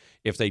truth.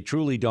 If they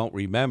truly don't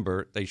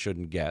remember, they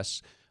shouldn't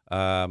guess.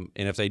 And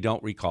if they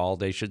don't recall,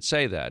 they should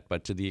say that.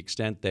 But to the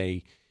extent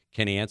they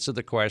can answer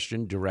the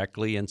question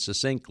directly and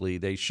succinctly,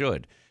 they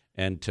should.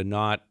 And to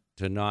not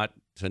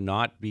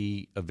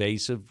be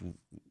evasive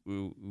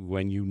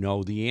when you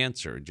know the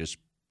answer.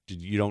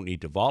 You don't need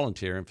to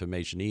volunteer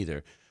information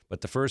either. But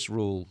the first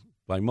rule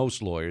by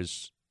most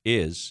lawyers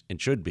is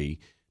and should be,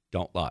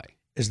 don't lie.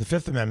 Is the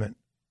Fifth Amendment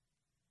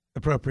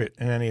appropriate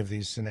in any of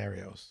these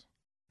scenarios?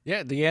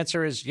 Yeah, the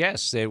answer is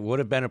yes. It would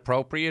have been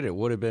appropriate. It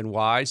would have been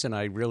wise, and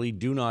I really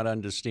do not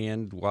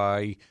understand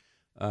why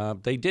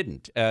they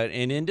didn't.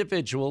 An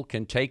individual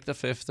can take the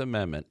Fifth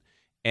Amendment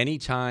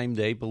anytime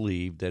they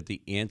believe that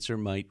the answer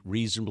might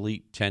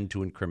reasonably tend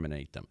to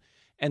incriminate them.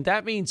 And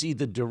that means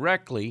either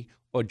directly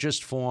or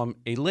just form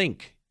a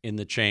link in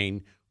the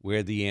chain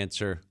where the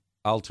answer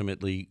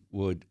ultimately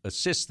would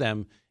assist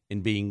them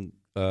in being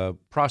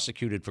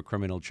prosecuted for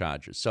criminal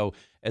charges. So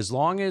as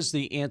long as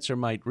the answer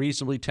might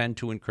reasonably tend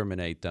to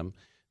incriminate them,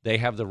 they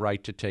have the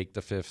right to take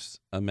the Fifth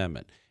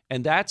Amendment.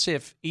 And that's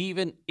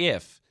even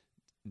if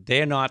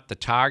they're not the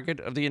target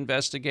of the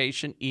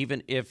investigation,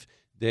 even if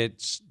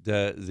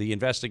the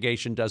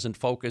investigation doesn't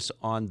focus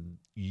on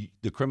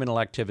the criminal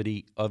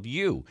activity of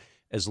you,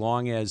 as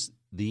long as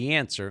the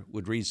answer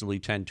would reasonably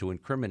tend to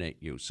incriminate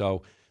you.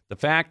 So the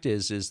fact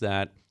is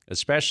that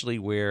especially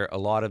where a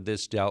lot of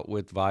this dealt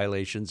with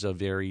violations of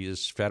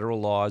various federal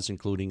laws,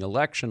 including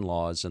election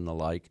laws and the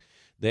like,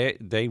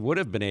 they would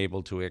have been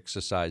able to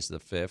exercise the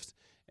Fifth.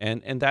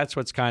 And that's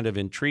what's kind of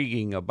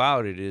intriguing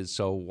about it is,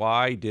 so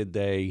why did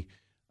they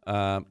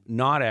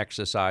not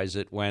exercise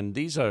it when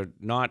these are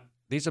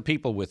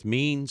people with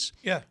means,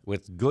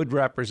 with good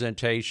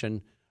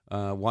representation,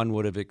 one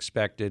would have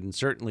expected, and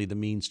certainly the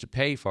means to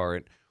pay for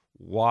it.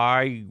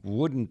 Why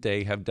wouldn't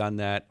they have done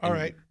that? All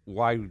right.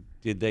 Why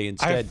did they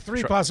instead? I have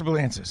three possible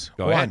answers.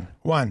 Go ahead.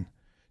 One,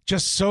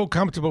 just so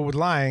comfortable with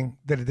lying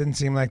that it didn't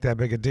seem like that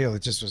big a deal.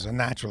 It just was a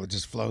natural. It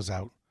just flows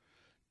out.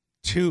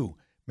 Two,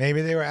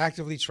 maybe they were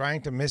actively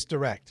trying to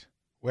misdirect,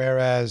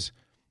 whereas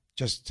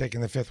just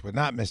taking the Fifth would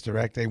not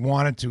misdirect. They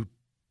wanted to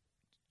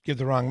give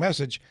the wrong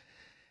message,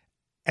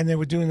 and they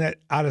were doing that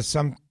out of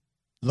some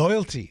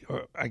loyalty,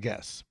 or I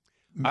guess.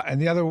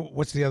 And the other,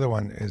 what's the other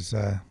one? Is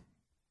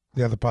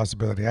the other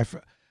possibility?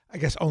 I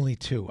guess only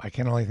two. I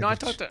can only think. No, I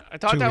thought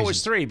that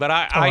was three, but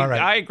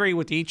I agree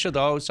with each of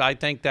those. I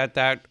think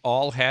that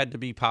all had to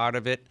be part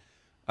of it.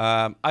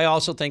 I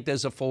also think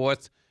there's a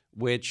fourth,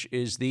 which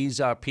is these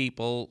are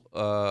people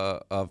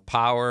of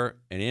power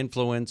and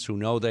influence who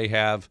know they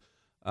have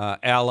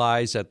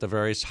allies at the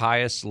various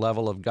highest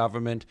level of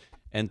government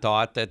and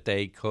thought that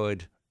they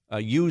could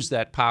use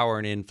that power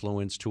and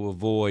influence to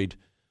avoid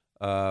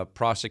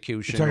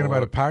prosecution. You're talking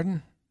about a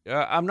pardon?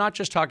 I'm not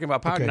just talking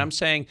about pardon. Okay. I'm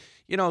saying,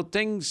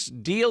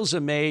 deals are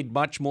made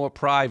much more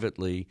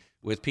privately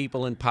with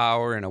people in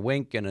power and a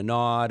wink and a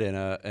nod and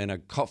a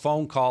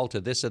phone call to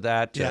this or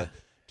that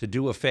to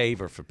do a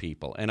favor for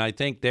people. And I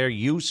think they're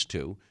used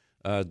to,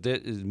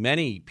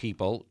 many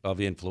people of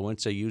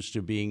influence are used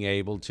to being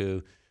able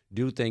to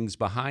do things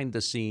behind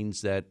the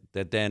scenes that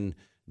then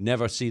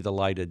never see the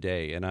light of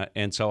day.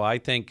 And so I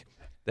think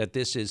that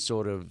this is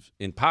sort of,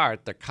 in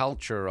part, the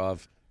culture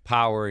of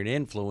power and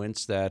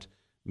influence that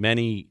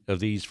many of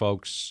these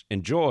folks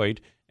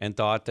enjoyed and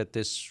thought that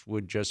this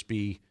would just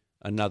be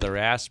another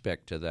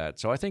aspect to that.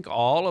 So I think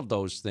all of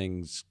those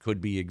things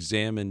could be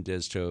examined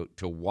as to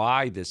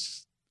why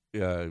this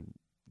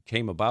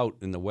came about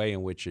in the way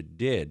in which it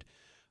did.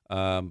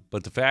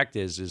 But the fact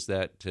is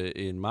that,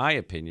 in my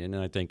opinion,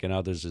 and I think in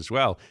others as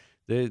well,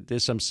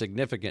 there's some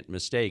significant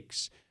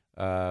mistakes.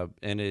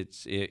 And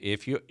it's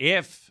if you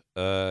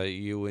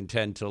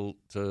intend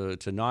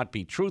to not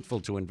be truthful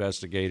to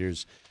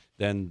investigators,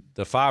 then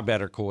the far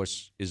better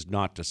course is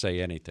not to say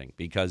anything,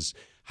 because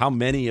how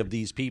many of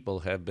these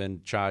people have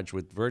been charged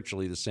with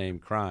virtually the same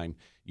crime?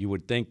 You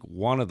would think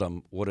one of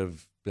them would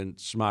have been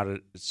smart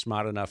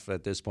enough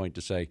at this point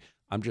to say,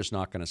 I'm just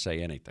not going to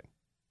say anything.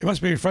 It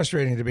must be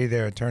frustrating to be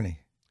their attorney.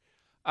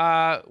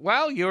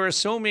 Well, you're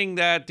assuming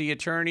that the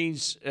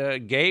attorneys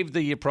gave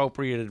the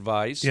appropriate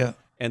advice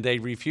and they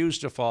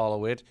refused to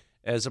follow it,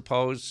 as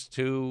opposed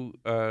to,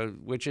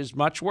 which is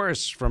much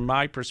worse from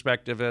my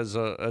perspective as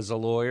a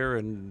lawyer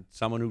and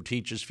someone who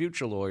teaches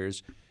future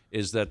lawyers,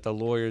 is that the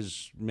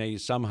lawyers may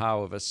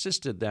somehow have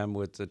assisted them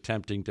with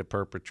attempting to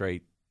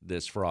perpetrate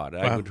this fraud.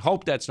 Wow. I would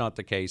hope that's not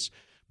the case,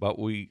 but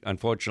we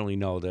unfortunately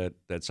know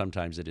that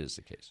sometimes it is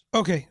the case.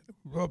 Okay,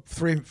 well,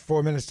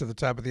 3-4 minutes to the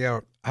top of the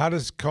hour. How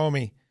does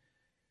Comey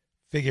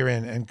figure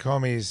in, and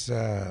Comey's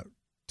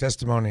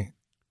testimony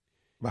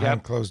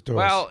behind closed doors?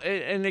 Well,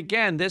 and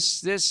again,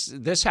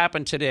 this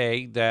happened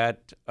today,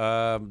 that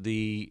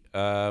the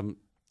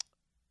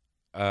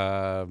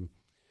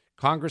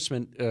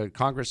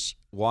Congress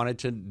wanted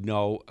to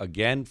know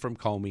again from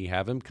Comey,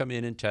 have him come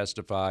in and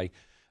testify,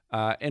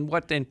 and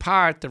what in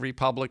part the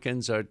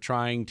Republicans are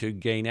trying to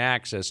gain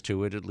access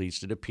to it, at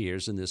least it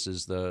appears, and this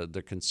is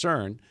the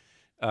concern,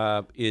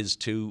 is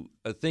to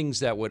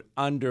things that would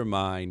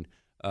undermine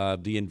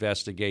the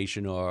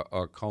investigation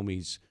or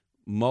Comey's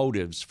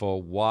motives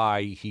for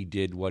why he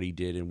did what he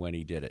did and when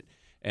he did it.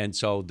 And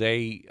so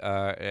they,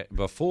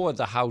 before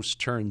the House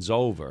turns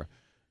over,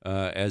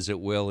 as it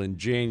will in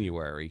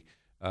January,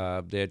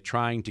 they're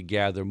trying to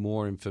gather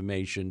more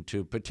information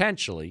to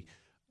potentially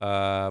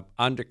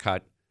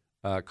undercut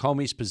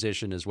Comey's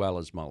position as well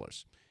as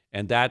Mueller's.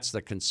 And that's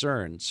the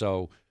concern.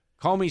 So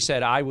Comey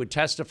said, I would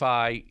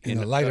testify in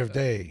the light of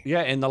day.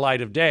 Yeah, in the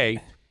light of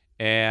day.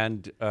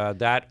 And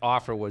that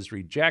offer was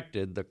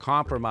rejected. The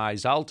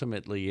compromise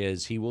ultimately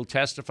is he will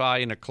testify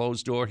in a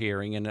closed-door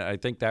hearing, and I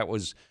think that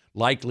was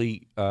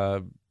likely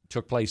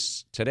took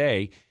place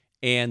today,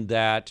 and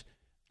that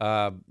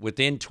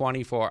within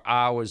 24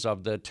 hours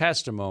of the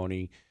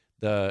testimony,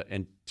 the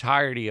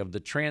entirety of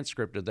the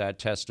transcript of that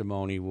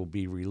testimony will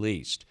be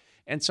released.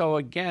 And so,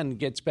 again,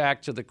 gets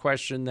back to the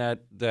question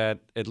that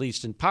at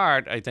least in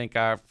part, I think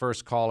our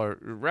first caller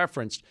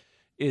referenced,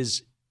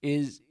 is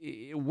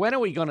when are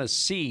we going to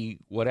see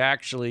what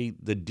actually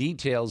the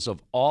details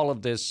of all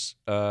of this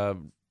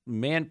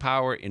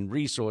manpower and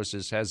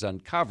resources has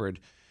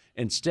uncovered,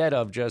 instead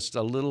of just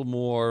a little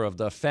more of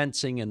the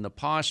fencing and the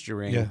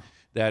posturing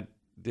that,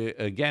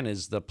 again,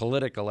 is the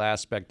political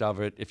aspect of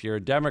it. If you're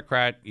a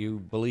Democrat, you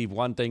believe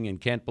one thing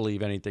and can't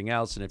believe anything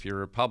else. And if you're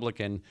a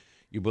Republican,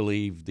 you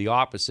believe the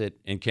opposite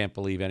and can't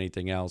believe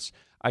anything else.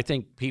 I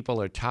think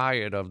people are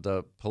tired of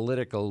the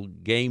political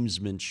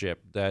gamesmanship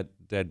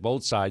that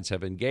both sides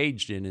have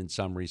engaged in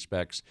some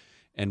respects,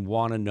 and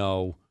want to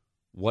know,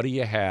 what do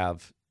you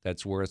have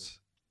that's worth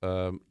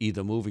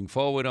either moving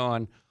forward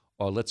on,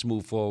 or let's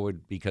move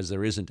forward because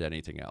there isn't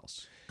anything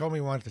else.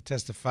 Comey wanted to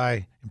testify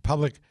in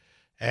public,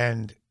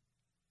 and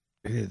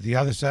the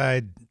other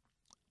side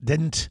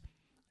didn't.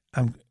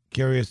 I'm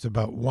curious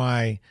about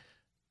why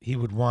he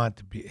would want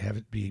to have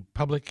it be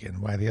public and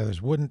why the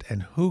others wouldn't,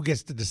 and who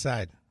gets to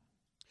decide.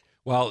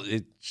 Well,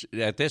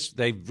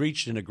 they've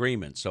reached an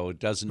agreement, so it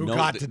doesn't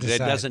there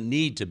doesn't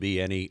need to be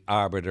any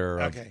arbiter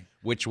of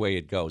which way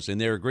it goes. And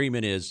their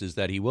agreement is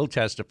that he will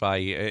testify,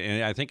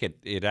 and I think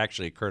it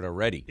actually occurred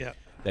already. Yeah.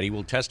 That he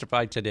will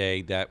testify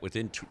today, that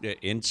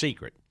in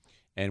secret,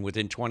 and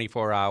within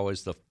 24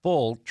 hours, the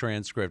full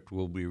transcript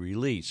will be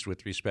released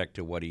with respect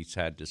to what he's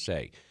had to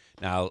say.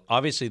 Now,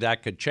 obviously,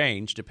 that could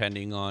change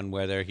depending on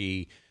whether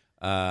he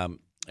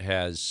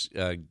has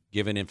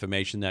given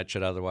information that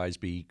should otherwise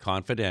be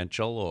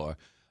confidential or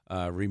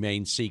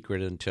remain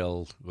secret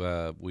until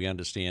we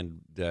understand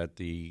that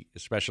the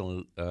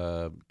special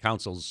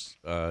counsel's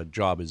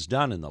job is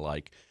done and the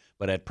like.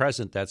 But at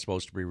present, that's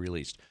supposed to be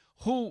released.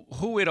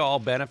 Who it all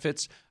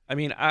benefits? I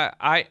mean,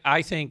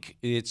 I think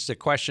it's a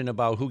question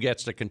about who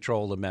gets to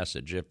control the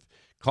message. If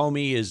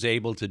Comey is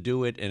able to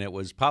do it and it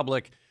was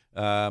public,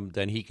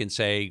 then he can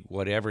say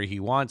whatever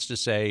he wants to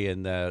say,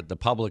 and the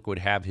public would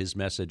have his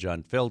message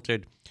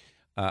unfiltered.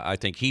 I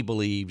think he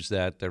believes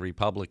that the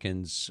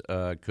Republicans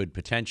could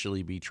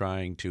potentially be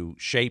trying to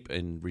shape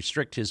and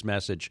restrict his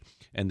message,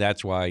 and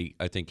that's why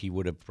I think he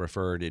would have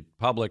preferred it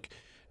public.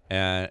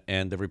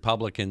 And the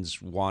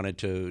Republicans wanted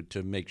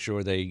to make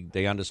sure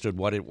they understood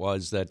what it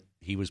was that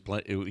he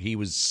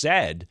was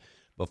said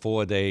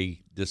before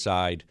they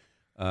decide,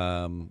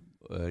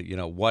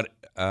 what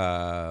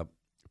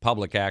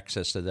public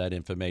access to that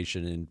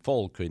information in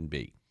full could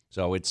be.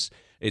 So it's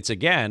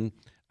again,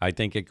 I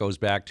think it goes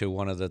back to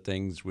one of the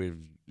things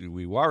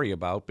we worry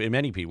about, and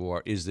many people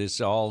are, is this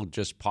all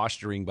just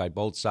posturing by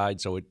both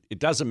sides? So it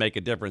doesn't make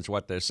a difference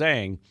what they're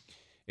saying.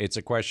 It's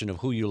a question of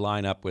who you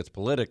line up with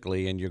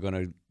politically, and you're going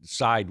to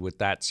side with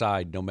that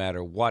side no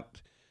matter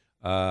what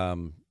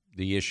the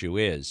issue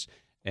is.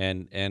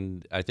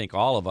 And I think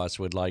all of us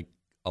would like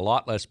a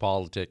lot less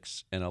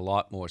politics and a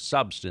lot more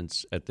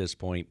substance at this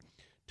point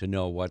to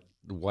know what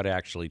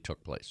actually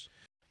took place.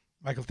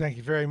 Michael, thank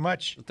you very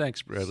much.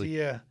 Thanks, Bradley. See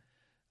you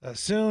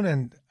soon,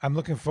 and I'm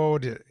looking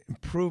forward to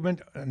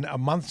improvement, a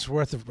month's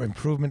worth of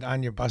improvement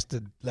on your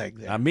busted leg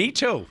there. Me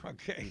too.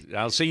 Okay.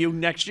 I'll see you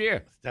next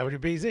year.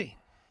 WBZ.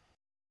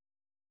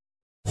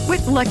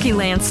 With Lucky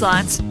Land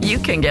Slots, you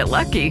can get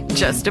lucky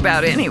just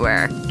about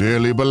anywhere.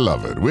 Dearly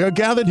beloved, we are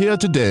gathered here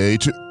today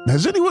to...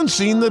 Has anyone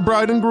seen the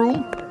bride and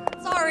groom?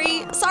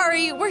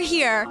 Sorry, we're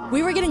here.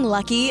 We were getting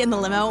lucky in the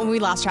limo and we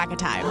lost track of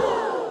time.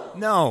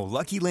 No,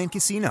 Lucky Land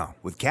Casino,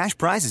 with cash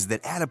prizes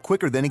that add up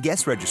quicker than a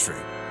guest registry.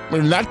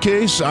 In that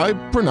case, I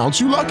pronounce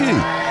you lucky.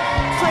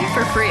 Play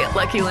for free at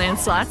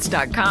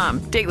LuckyLandSlots.com.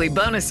 Daily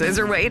bonuses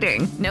are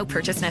waiting. No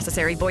purchase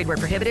necessary. Void where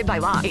prohibited by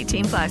law.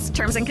 18+.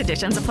 Terms and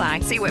conditions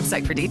apply. See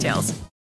website for details.